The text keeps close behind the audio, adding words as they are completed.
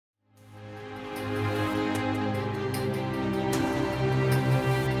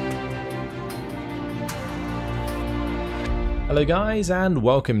Hello guys, and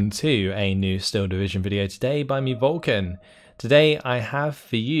welcome to a new Steel Division video today by me, Vulcan. Today I have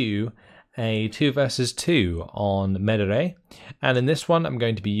for you a 2 versus 2 on Merderet, and in this one I'm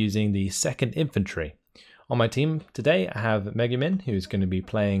going to be using the 2nd Infantry. On my team today I have Megumin, who's going to be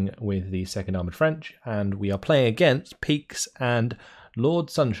playing with the 2nd Armoured French, and we are playing against Peaks and Lord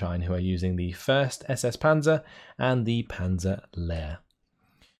Sunshine, who are using the 1st SS Panzer and the Panzer Lehr.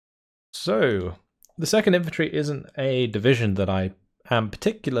 So, the 2nd Infantry isn't a division that I am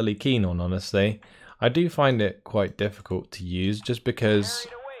particularly keen on, honestly. I do find it quite difficult to use just because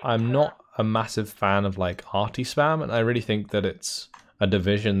I'm not a massive fan of like arty spam, and I really think that it's a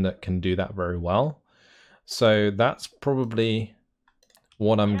division that can do that very well. So that's probably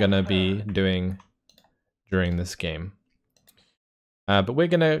what I'm going to be doing during this game. But we're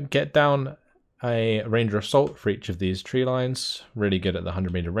going to get down a Ranger Assault for each of these tree lines, really good at the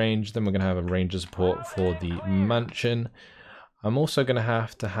 100-meter range. Then we're going to have a Ranger support for the mansion. I'm also going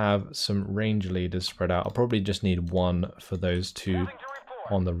to have some Ranger leaders spread out. I'll probably just need one for those two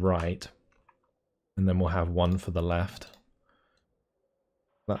on the right, and then we'll have one for the left.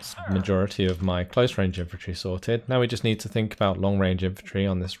 That's the majority of my close range infantry sorted. Now we just need to think about long range infantry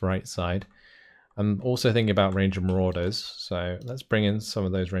on this right side. I'm also thinking about Ranger Marauders, so let's bring in some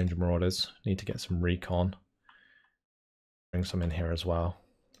of those Ranger Marauders. Need to get some recon. Bring some in here as well.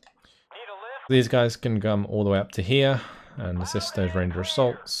 These guys can come all the way up to here and assist those Ranger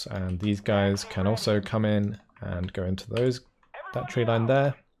Assaults, and these guys can also come in and go into that tree line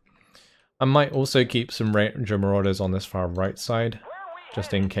there. I might also keep some Ranger Marauders on this far right side,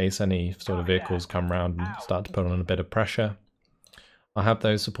 just in case any sort of vehicles come around and start to put on a bit of pressure. I'll have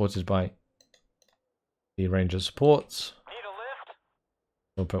those supported by the Ranger supports.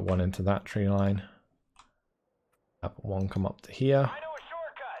 We'll put one into that tree line. Have one come up to here.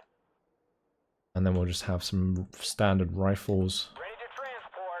 And then we'll just have some standard rifles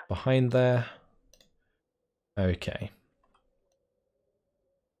behind there. Okay.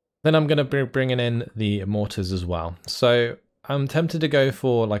 Then I'm going to be bringing in the mortars as well. So I'm tempted to go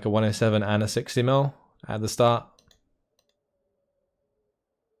for like a 107 and a 60mm at the start.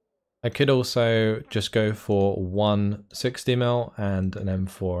 I could also just go for one 60mm and an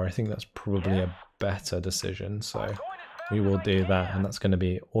M4. I think that's probably a better decision, so we will do that, and that's going to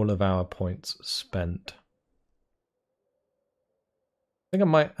be all of our points spent. I think I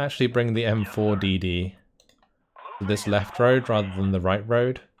might actually bring the M4DD to this left road rather than the right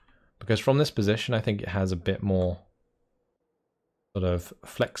road, because from this position I think it has a bit more sort of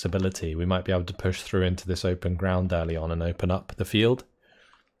flexibility. We might be able to push through into this open ground early on and open up the field.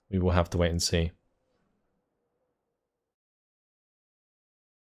 We will have to wait and see.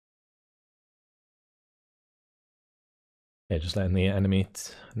 Yeah, just letting the enemy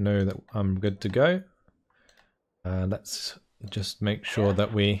know that I'm good to go. Let's just make sure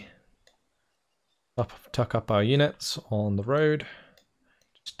that we tuck up our units on the road.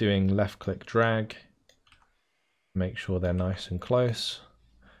 Just doing left click drag. Make sure they're nice and close.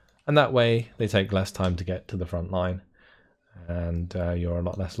 And that way they take less time to get to the front line. And you're a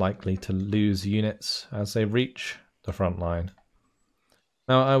lot less likely to lose units as they reach the front line.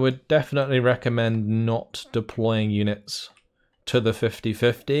 Now, I would definitely recommend not deploying units to the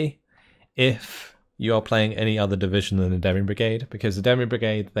 50-50 if you are playing any other division than the Demi Brigade, because the Demi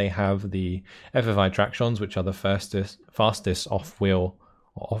Brigade, they have the FFI Tractions, which are the fastest off-wheel,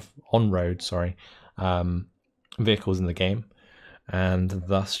 on-road, vehicles in the game. And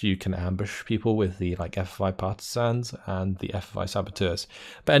thus you can ambush people with the like FFI Partisans and the FFI Saboteurs.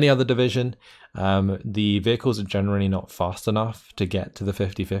 But any other division, the vehicles are generally not fast enough to get to the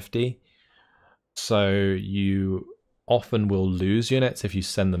 50-50. So you often will lose units if you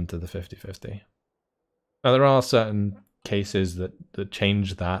send them to the 50-50. Now there are certain cases that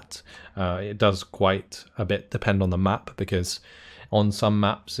change that. It does quite a bit depend on the map, because on some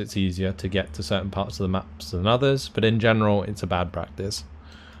maps it's easier to get to certain parts of the maps than others, but in general it's a bad practice.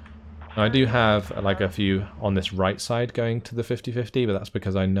 Now, I do have like a few on this right side going to the 50-50, but that's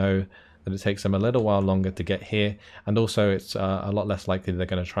because I know that it takes them a little while longer to get here, and also it's a lot less likely they're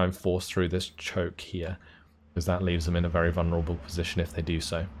going to try and force through this choke here, because that leaves them in a very vulnerable position if they do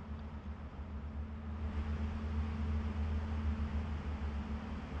so.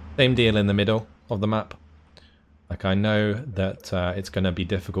 Same deal in the middle of the map. Like, I know that it's going to be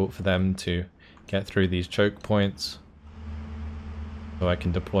difficult for them to get through these choke points, so I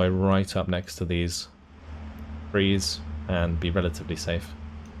can deploy right up next to these trees and be relatively safe.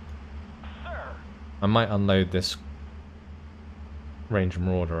 I might unload this Ranger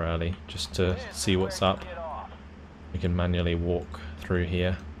Marauder early just to see what's up. We can manually walk through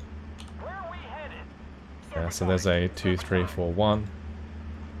here. Yeah, so there's a 2, 3, 4, 1.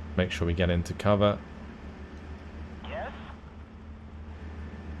 Make sure we get into cover. Yes?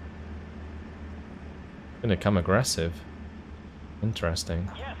 Gonna come aggressive. Interesting.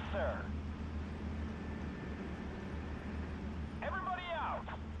 Yes, sir. Everybody out.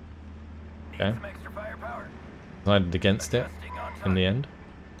 Okay. Some extra firepower. Decided against it in the end.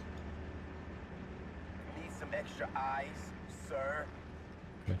 Need some extra eyes, sir.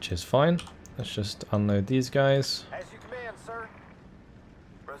 Which is fine. Let's just unload these guys. As you command, sir.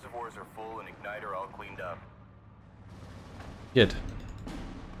 Reservoirs are full and igniter all cleaned up. Good.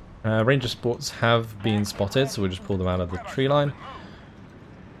 Ranger sports have been spotted, so we'll just pull them out of the tree line.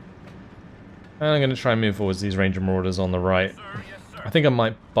 And I'm going to try and move forwards these Ranger Marauders on the right. I think I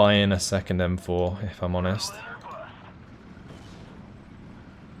might buy in a second M4, if I'm honest.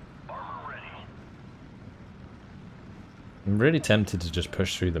 I'm really tempted to just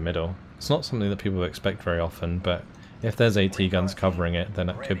push through the middle. It's not something that people expect very often, but if there's AT guns covering it, then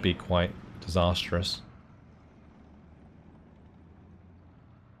it could be quite disastrous.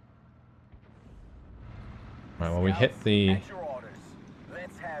 Right, well, we hit the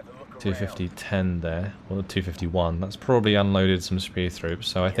 250-10 there, or the 251. That's probably unloaded some spear troops,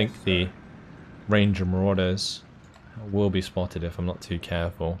 so I think the Ranger Marauders will be spotted if I'm not too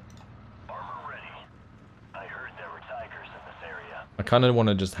careful. I kind of want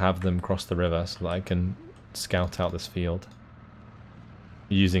to just have them cross the river so that I can scout out this field.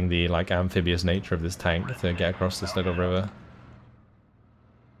 Using the like amphibious nature of this tank to get across this little river.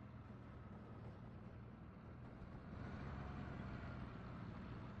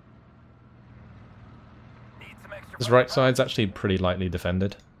 This right side's actually pretty lightly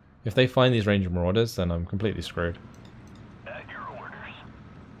defended. If they find these Ranger Marauders, then I'm completely screwed. At your orders.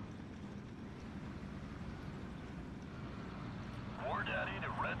 War Daddy to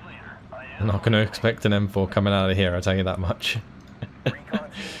Red Leader. I'm not going to expect an M4 coming out of here, I'll tell you that much.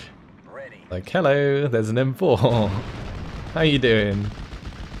 Like, hello, there's an M4. How you doing?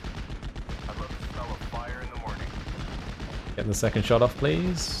 I'd love to smell a fire in the morning. Get the second shot off,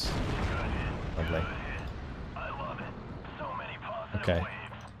 please. Lovely. I love it. So many positive Okay. waves.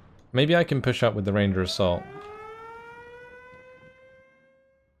 Maybe I can push up with the Ranger Assault.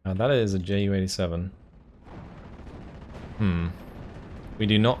 That is a JU-87. We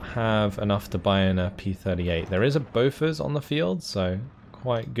do not have enough to buy in a P-38. There is a Bofors on the field, so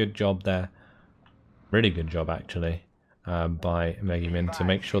quite good job there. Really good job, actually, by Megimin to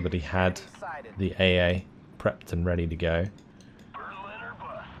make sure that he had the AA prepped and ready to go.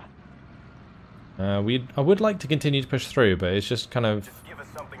 I would like to continue to push through, but it's just kind of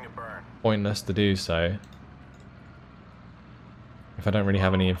pointless to do so if I don't really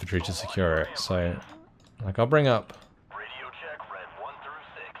have any infantry to secure it. So, like, I'll bring up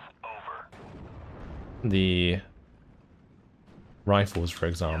the rifles, for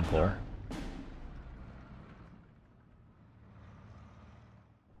example.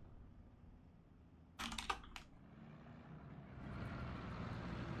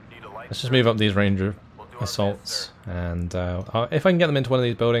 Let's just move up these Ranger assaults, and if I can get them into one of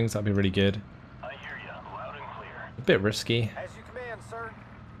these buildings, that'd be really good. A bit risky.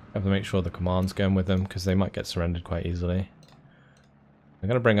 Have to make sure the command's going with them, because they might get surrendered quite easily. I'm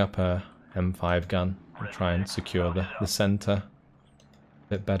going to bring up a M5 gun and try and secure the center a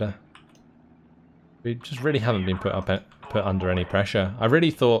bit better. We just really haven't been put under any pressure. I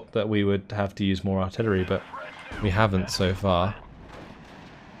really thought that we would have to use more artillery, but we haven't so far.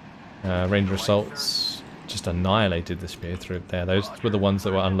 Ranger assaults just annihilated the spear troop there. Those were the ones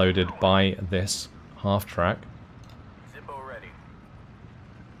that were unloaded by this half track.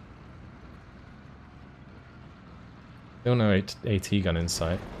 Still no AT gun in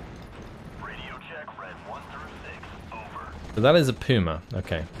sight. So that is a Puma.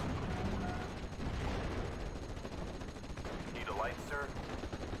 Okay. Need a light, sir?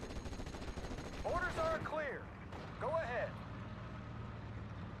 Orders are clear. Go ahead.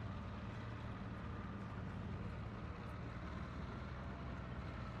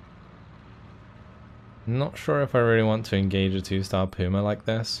 Not sure if I really want to engage a 2-star Puma like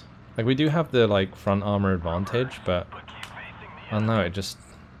this. Like, we do have the like front armor advantage, but I don't know, it just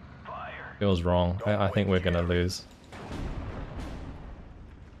feels wrong. I think we're gonna lose.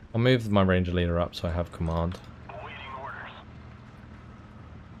 I'll move my Ranger leader up so I have command.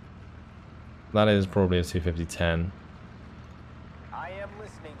 That is probably a 250-10. I am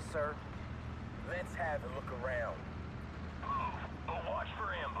listening, sir. Let's have a look around. Watch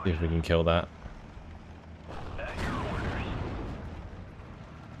for ambush. See if we can kill that. At your orders.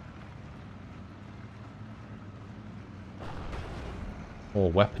 Or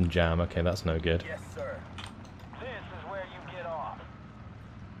weapon jam. Okay, that's no good. Yes, sir.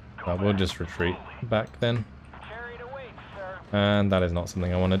 We'll just retreat back then. Carried away, sir. And that is not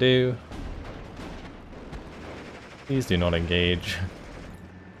something I want to do. Please do not engage.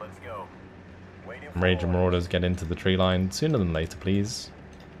 Let's go. Waiting for Ranger Marauders get into the tree line sooner than later, please.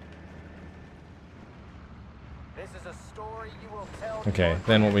 This is a story you will tell. Okay,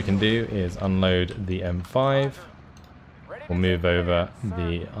 then what we can do is unload the M5. We'll move over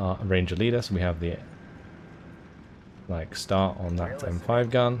the Ranger leader, so we have the start on that M5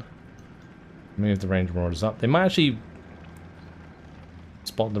 gun. Move the Ranger Marauders up. They might actually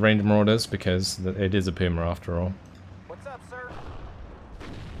spot the Ranger Marauders because it is a Puma after all. What's up, sir?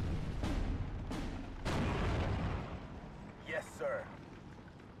 Yes, sir.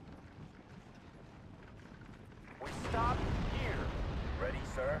 We stop here. Ready,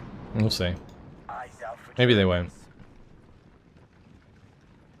 sir? We'll see. Eyes out for Maybe they Germans. won't.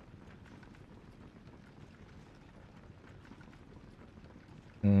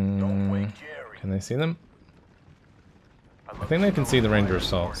 Don't wake Jerry. Can they see them? I think they can see the Ranger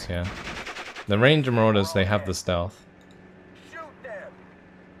Assaults, yeah. The Ranger Marauders, they have the stealth. Shoot them.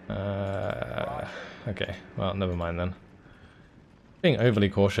 Okay, well, never mind then. Being overly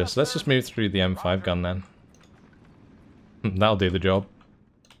cautious. Let's just move through the M5 gun then. That'll do the job.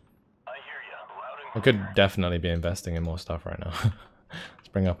 I hear you. Loud I and could definitely be investing in more stuff right now. Let's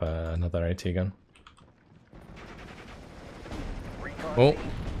bring up another AT gun. Oh,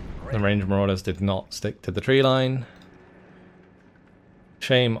 the Ranger Marauders did not stick to the tree line.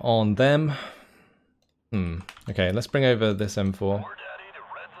 Shame on them. Okay, let's bring over this M4.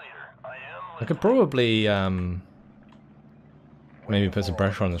 I could probably maybe put some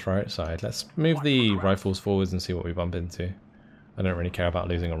pressure on this right side. Let's move the rifles forwards and see what we bump into. I don't really care about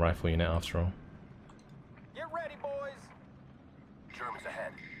losing a rifle unit after all. Get ready, boys. Germans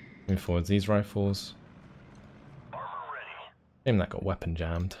ahead. Move forwards these rifles. Armor ready. Shame that got weapon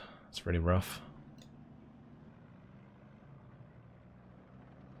jammed. It's really rough.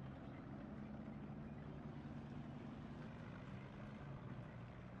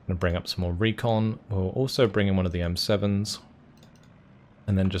 Gonna bring up some more recon. We'll also bring in one of the M7s.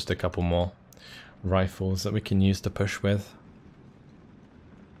 And then just a couple more rifles that we can use to push with.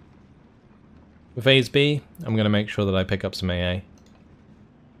 With Phase B, I'm going to make sure that I pick up some AA.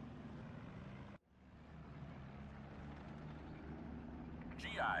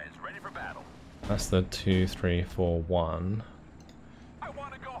 GIs ready for battle. That's the 2, 3, 4, 1. I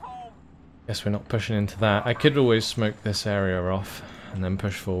want to go home. Guess we're not pushing into that. I could always smoke this area off and then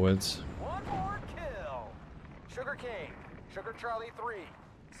push forwards. One more kill. Sugar King. Sugar Charlie 3.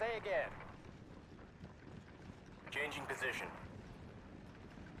 Say again. Changing position.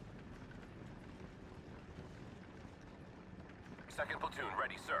 Second platoon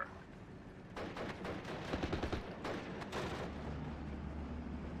ready, sir.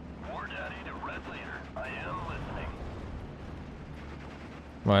 War Daddy to Red Leader. I am listening.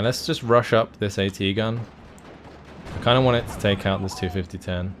 Right, let's just rush up this AT gun. I kind of want it to take out this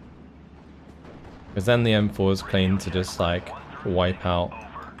 250-10. Because then the M4 is clean to just like wipe out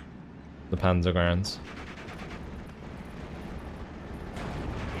the Panzergrans.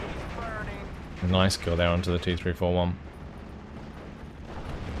 Nice kill there onto the 2341.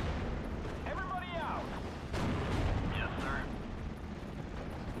 Everybody out. Yes, sir.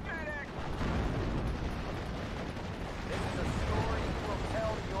 Medic. This is a story you will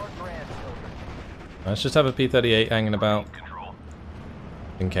tell your grandchildren. Let's just have a P-38 hanging about Control.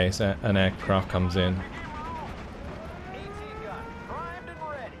 in case an aircraft comes in. AT gun primed and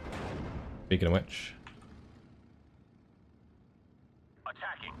ready. Speaking of which,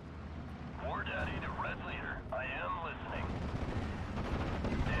 Attacking. War Daddy to Red Leader. I am listening.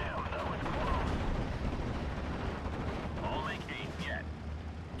 Damn, that was close. I'll make 8 yet.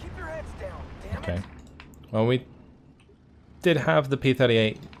 Keep your heads down, damn okay. it. Well, we did have the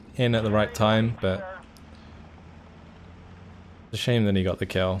P-38 in at the right time, but it's a shame that he got the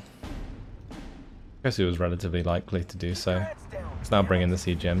kill. I guess he was relatively likely to do so. Let's now bring in the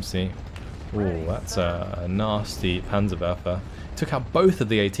CGMC. Ooh, that's a nasty Panzerwerfer. Took out both of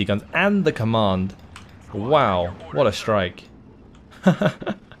the AT guns and the command. Wow, what a strike.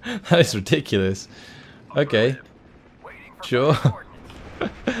 That is ridiculous. Okay, sure.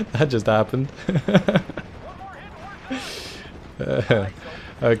 That just happened.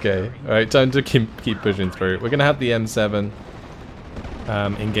 Okay, alright, time to keep pushing through. We're going to have the M7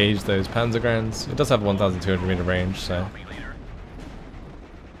 engage those Panzergrans. It does have 1,200 meter range, so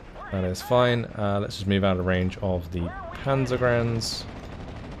that is fine. Let's just move out of range of the Panzergrans.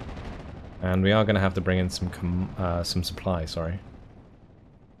 And we are going to have to bring in some supply, sorry.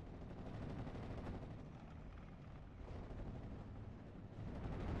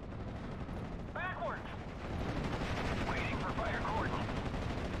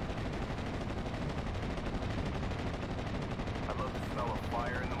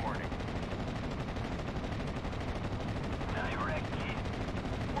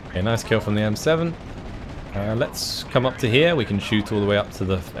 Okay, nice kill from the M7. Let's come up to here. We can shoot all the way up to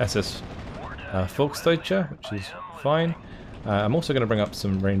the SS Volksdeutsche, which is fine. I'm also going to bring up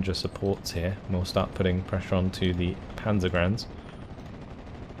some Ranger supports here, and we'll start putting pressure onto the Panzergrenz.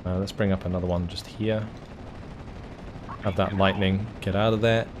 Let's bring up another one just here. Have that lightning get out of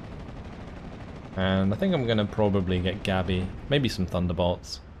there. And I think I'm going to probably get Gabby, maybe some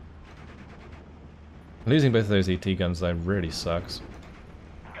Thunderbolts. Losing both of those ET guns though really sucks.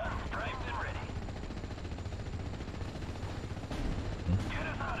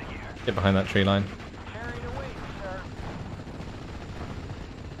 Get behind that tree line.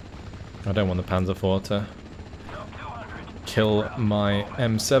 I don't want the Panzer IV to kill my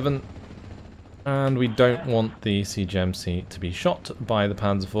M7. And we don't want the CGMC to be shot by the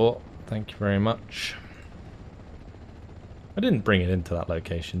Panzer IV. Thank you very much. I didn't bring it into that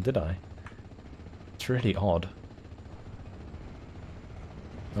location, did I? It's really odd.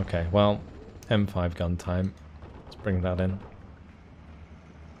 Okay, well, M5 gun time. Let's bring that in.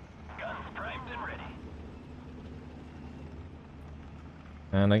 Guns primed and ready.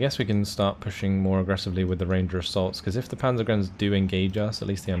 And I guess we can start pushing more aggressively with the Ranger assaults, because if the Panzergrenz do engage us, at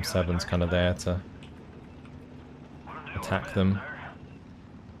least the M7's kind of there to attack them.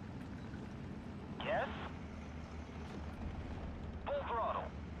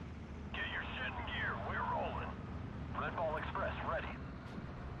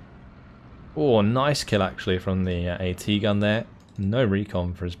 Oh, nice kill actually from the AT gun there. No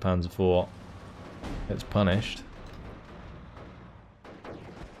recon for his Panzer IV. It's punished.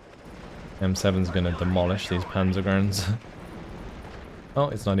 M7's going to demolish these Panzergrenz. Oh,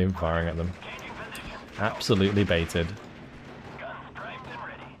 it's not even firing at them. Absolutely baited.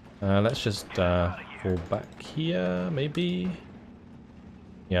 Let's just fall back here, maybe?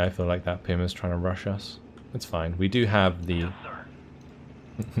 Yeah, I feel like that Puma's trying to rush us. It's fine. We do have the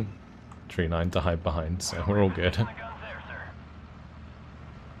tree line to hide behind, so we're all good.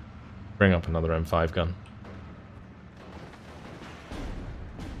 Bring up another M5 gun.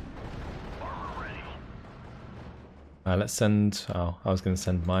 Let's send... Oh, I was going to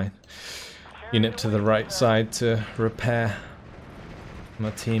send my unit to the right side to repair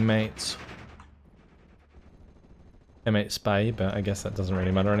my teammates. M8 Spy, but I guess that doesn't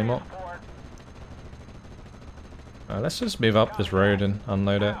really matter anymore. Let's just move up this road and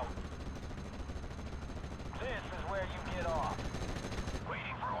unload it.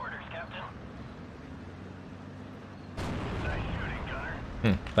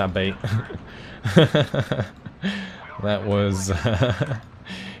 That bait. That was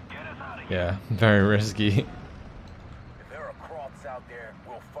yeah, very risky. If there are crops out there,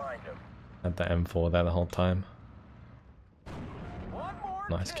 we'll find them. Had that M4 there the whole time. One more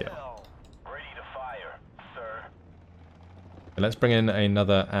nice kill. Ready to fire, sir. Let's bring in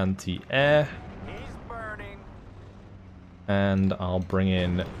another anti-air. He's burning. And I'll bring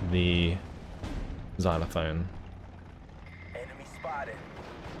in the xylophone. Enemy spotted.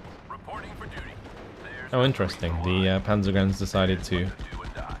 Reporting for duty. Oh, interesting. The Panzergrenz decided to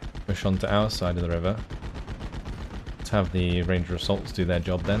push onto our side of the river. Let's have the Ranger assaults do their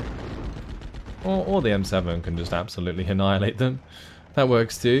job then. Or the M7 can just absolutely annihilate them. That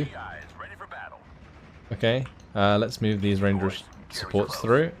works too. Okay, let's move these Ranger supports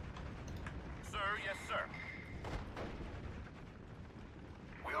through. Sir, yes, sir.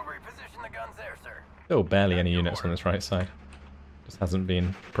 We'll reposition the guns there, sir. Still barely any units on this right side. Just hasn't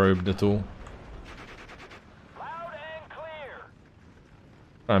been probed at all.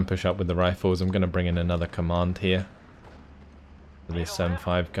 Try and push up with the rifles. I'm going to bring in another command here. For this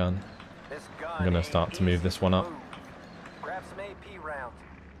M5 gun. I'm going to start to move this one up. Grab some AP rounds.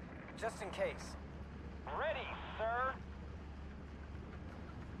 Just in case. Ready, sir.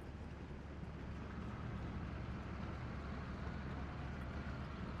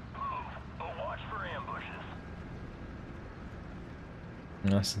 Watch for ambushes.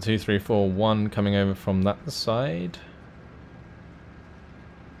 That's the 2, 3, 4, 1 coming over from that side.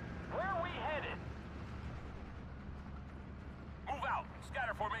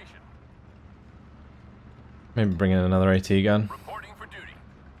 Maybe bring in another AT gun. Reporting for duty.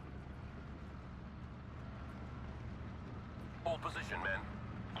 Hold position, men.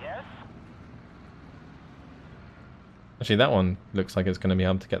 Yes. Actually, that one looks like it's going to be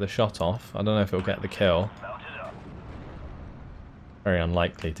able to get the shot off. I don't know if it'll get the kill. Very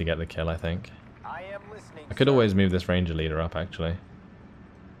unlikely to get the kill, I think. I am listening. I could always move this Ranger leader up, actually.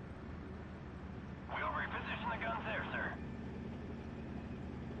 We'll reposition the guns there, sir.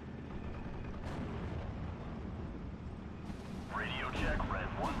 Radio check, red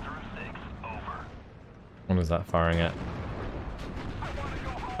 1 through 6. Over. What is that firing at?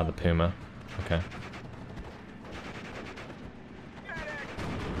 Oh, the Puma. Okay.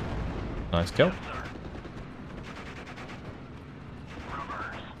 Nice kill.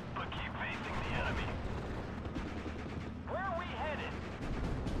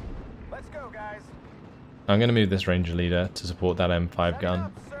 I'm going to move this Ranger leader to support that M5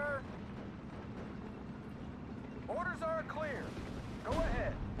 gun.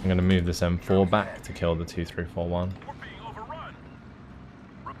 I'm going to move this M4 back to kill the 2341.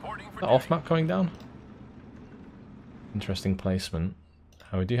 The off map coming down? Interesting placement.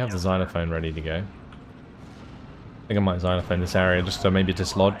 Oh, we do have the xylophone ready to go. I think I might xylophone this area just to maybe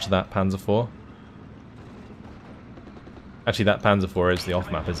dislodge that Panzer IV. Actually, that Panzer IV is the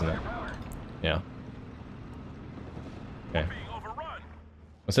off map, isn't it? Yeah. Okay.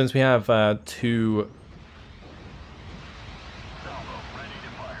 Well, since we have two...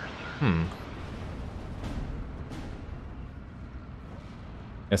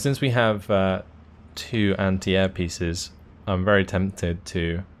 Yeah, since we have two anti-air pieces, I'm very tempted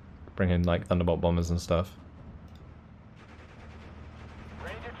to bring in like Thunderbolt bombers and stuff.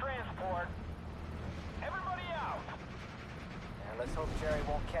 Ready to transport. Everybody out. And let's hope Jerry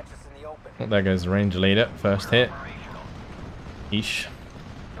won't catch us in the open. Oh, there goes the Ranger leader. First hit. Eesh.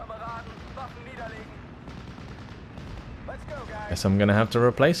 Let's go, guys. Guess I'm gonna have to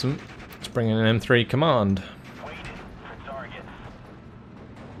replace him. Let's bring in an M3 command.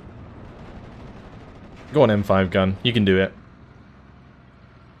 Go on M5 gun, you can do it.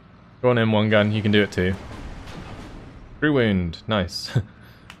 Go on M1 gun, you can do it too. True wound, nice.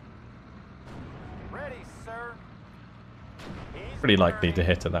 Ready, sir. Pretty likely to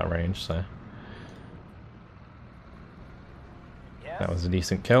hit at that range, so. Yes. That was a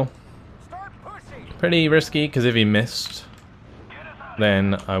decent kill. Start pushing. Pretty risky, because if he missed,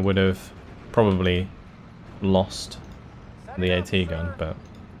 then I would have probably lost the AT gun, but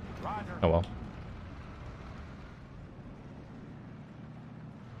oh well.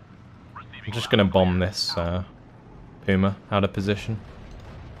 I'm just going to bomb this Puma out of position.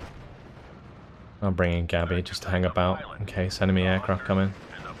 I'll bring in Gabby just to hang about in case enemy aircraft come in.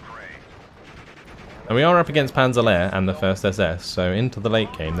 And we are up against Panzer and the 1st SS, so into the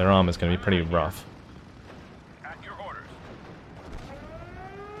late game their armor's going to be pretty rough.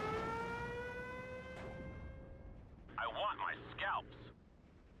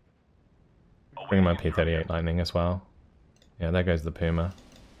 Bring my P-38 Lightning as well. Yeah, there goes the Puma.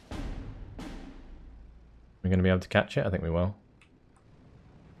 We're going to be able to catch it? I think we will.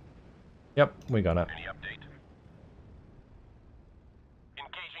 Yep, we got it. Any update?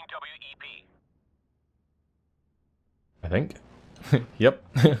 Engaging WEP. I think. Yep.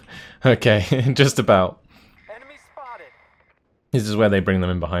 Okay, just about. Enemy spotted. This is where they bring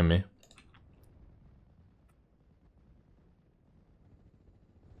them in behind me.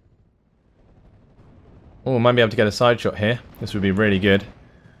 Oh, might be able to get a side shot here. This would be really good.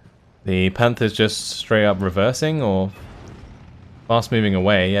 The Panther's just straight up reversing or fast moving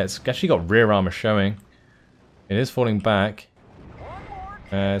away. Yeah, it's actually got rear armor showing. It is falling back.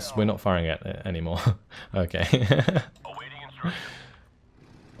 We're not firing at it anymore. Okay.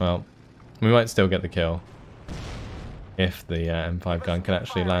 Well, we might still get the kill if the M5 gun can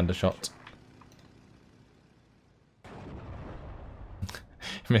actually land a shot.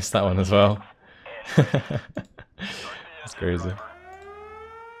 Missed that one as well. That's crazy.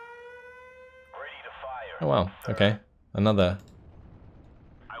 Oh wow, okay. Another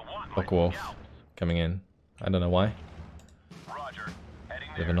Wolf coming in. I don't know why.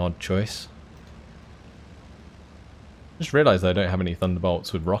 Bit of an odd choice. Just realised I don't have any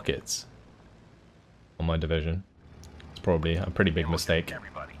Thunderbolts with rockets on my division. It's probably a pretty big mistake.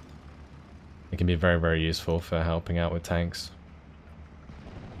 It can be very, very useful for helping out with tanks.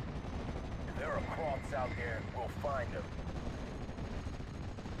 If there are Krauts out there, we'll find them.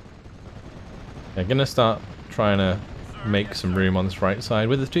 I'm gonna start trying to make some room on this right side.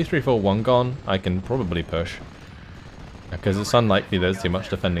 With the 2341 gone, I can probably push. Because it's unlikely there's too much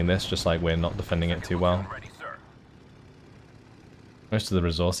defending this, just like we're not defending it too well. Most of the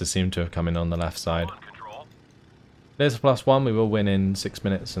resources seem to have come in on the left side. There's a +1, we will win in 6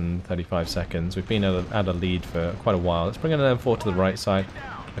 minutes and 35 seconds. We've been at a lead for quite a while. Let's bring in an M4 to the right side.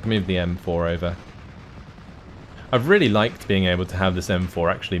 I can move the M4 over. I've really liked being able to have this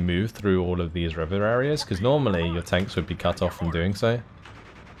M4 actually move through all of these river areas, because normally your tanks would be cut off from doing so.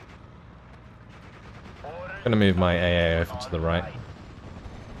 I'm going to move my AA over to the right.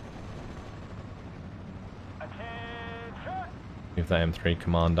 Move that M3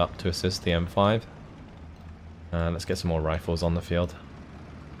 command up to assist the M5. Let's get some more rifles on the field.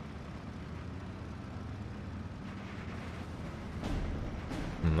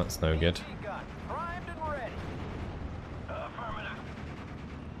 That's no good. Gun primed and ready. Affirmative.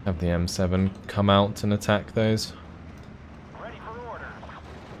 Have the M7 come out and attack those. Ready for orders.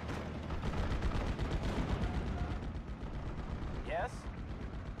 Yes?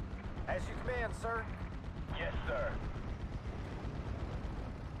 As you command, sir. Yes, sir.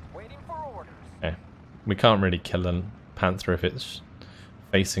 Waiting for orders. Okay. We can't really kill a Panther if it's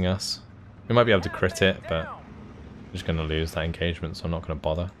facing us. We might be able to crit it, but we're just going to lose that engagement, so I'm not going to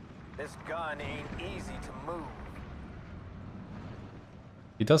bother. This gun ain't easy to move.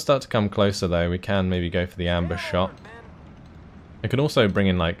 He does start to come closer though. We can maybe go for the ambush shot. I can also bring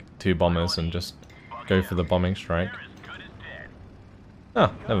in like 2 bombers and just go for the bombing strike.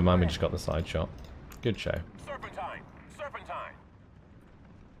 Oh, never mind, we just got the side shot. Good show. Serpentine! Serpentine!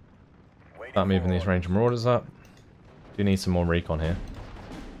 Start moving these Ranger Marauders up. Do need some more recon here.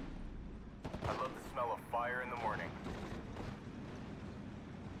 I love the smell of fire in the morning.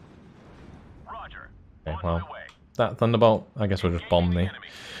 Roger. Okay, well, that Thunderbolt, I guess we'll just bomb the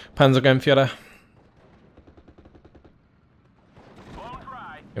Panzergrenführer.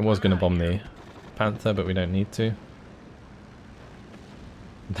 It was going to bomb the Panther, but we don't need to.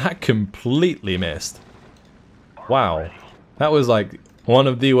 That completely missed. Wow. That was like one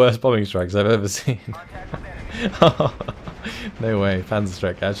of the worst bombing strikes I've ever seen. No way,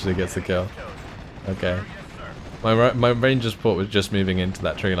 Panzerstrike actually gets the kill. Okay. My Ranger support was just moving into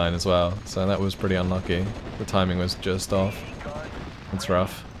that tree line as well, so that was pretty unlucky. The timing was just off. It's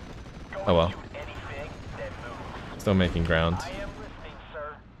rough. Oh well. Still making ground. I am listening,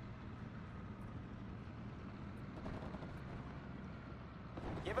 sir.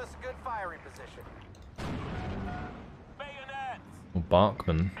 Give us a good firing position. Bayonets! Oh,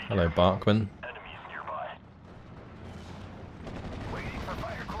 Barkman. Hello, Barkman. Enemies nearby. Waiting for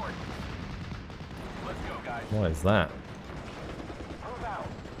fire court. Let's go, guys. What is that? Move out.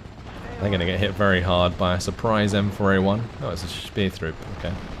 They're going to get hit very hard by a surprise M4A1. Oh, it's a spear troop.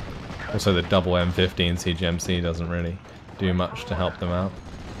 Okay. Also, the double M15 CGMC doesn't really do much to help them out.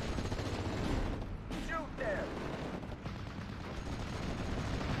 Shoot them.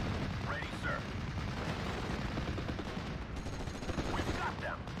 Ready, sir. We've got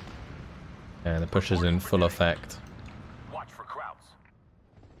them. And the push is in full effect. Watch for crowds.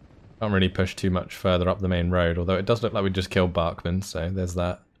 Can't really push too much further up the main road, although it does look like we just killed Barkman, so there's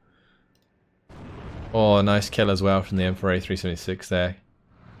that. Oh, a nice kill as well from the M4A376 there.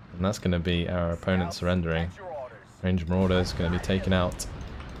 And that's going to be our opponent surrendering. At your orders. Ranger Marauder's going to be taking out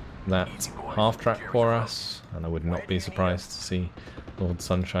that half-track for us, and I would not be surprised to see Lord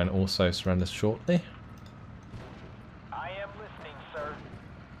Sunshine also surrender shortly. I am listening, sir.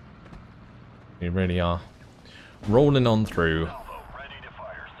 We really are rolling on through. Ready to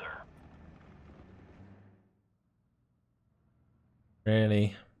fire, sir.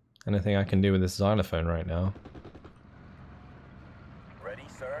 Really? Anything I can do with this xylophone right now? Ready,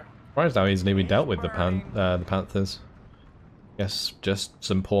 sir. Surprised how easily we dealt with the Panthers. Guess just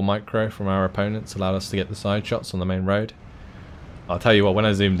some poor micro from our opponents allowed us to get the side shots on the main road. I'll tell you what, when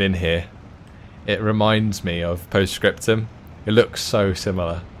I zoomed in here, it reminds me of Postscriptum. It looks so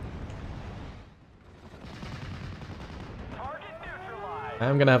similar. Target neutralized.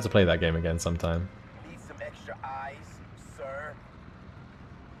 I'm gonna have to play that game again sometime. Need some extra eyes, sir.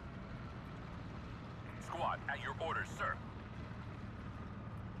 Squad, at your orders, sir.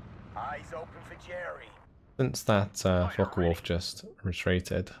 Eyes open for Jerry. Since that Focke-Wulf just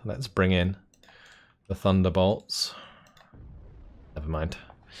retreated, let's bring in the Thunderbolts. Never mind.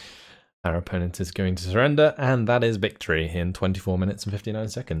 Our opponent is going to surrender, and that is victory in 24 minutes and 59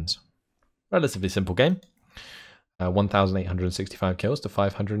 seconds. Relatively simple game. 1,865 kills to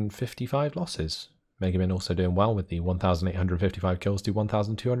 555 losses. Megamin also doing well with the 1,855 kills to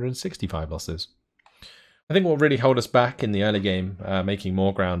 1,265 losses. I think what really held us back in the early game, making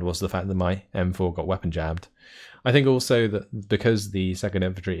more ground, was the fact that my M4 got weapon jabbed. I think also that because the 2nd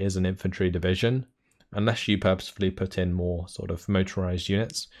Infantry is an infantry division, unless you purposefully put in more sort of motorized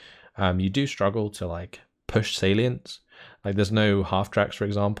units, you do struggle to like push salients. Like there's no half tracks, for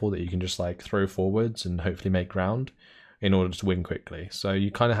example, that you can just like throw forwards and hopefully make ground in order to win quickly. So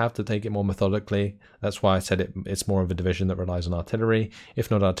you kind of have to take it more methodically. That's why I said it's more of a division that relies on artillery. If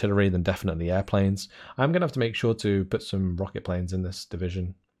not artillery, then definitely airplanes. I'm going to have to make sure to put some rocket planes in this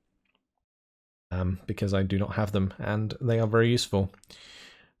division because I do not have them and they are very useful.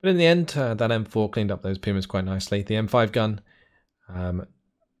 But in the end, that M4 cleaned up those Pumas quite nicely. The M5 gun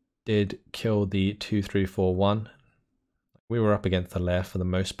did kill the 2-3-4-1. We were up against the lair for the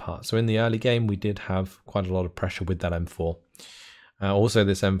most part. So in the early game, we did have quite a lot of pressure with that M4. Also,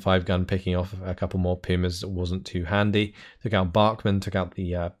 this M5 gun picking off a couple more Pumas wasn't too handy. Took out Bachmann, took out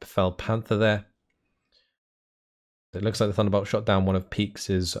the Fell Panther there. It looks like the Thunderbolt shot down one of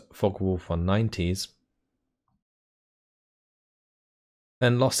Peaks' Focke-Wulf 190s.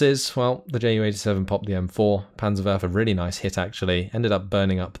 Then losses, well, the Ju-87 popped the M4. Panzerwerfer, a really nice hit actually. Ended up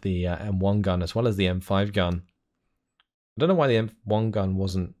burning up the M1 gun as well as the M5 gun. I don't know why the M1 gun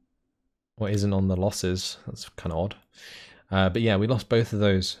wasn't, or isn't on the losses. That's kind of odd. But yeah, we lost both of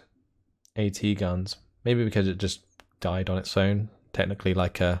those AT guns. Maybe because it just died on its own. Technically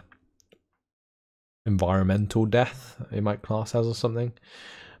like a environmental death, it might class as or something.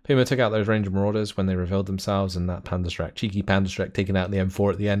 Puma took out those Ranger Marauders when they revealed themselves, and that Panzerstreck, cheeky Panzerstreck, taking out the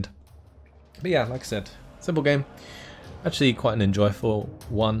M4 at the end. But yeah, like I said, simple game. Actually quite an enjoyable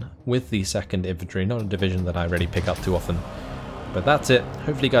one with the 2nd Infantry, not a division that I really pick up too often. But that's it.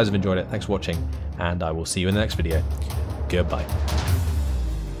 Hopefully you guys have enjoyed it. Thanks for watching, and I will see you in the next video. Goodbye.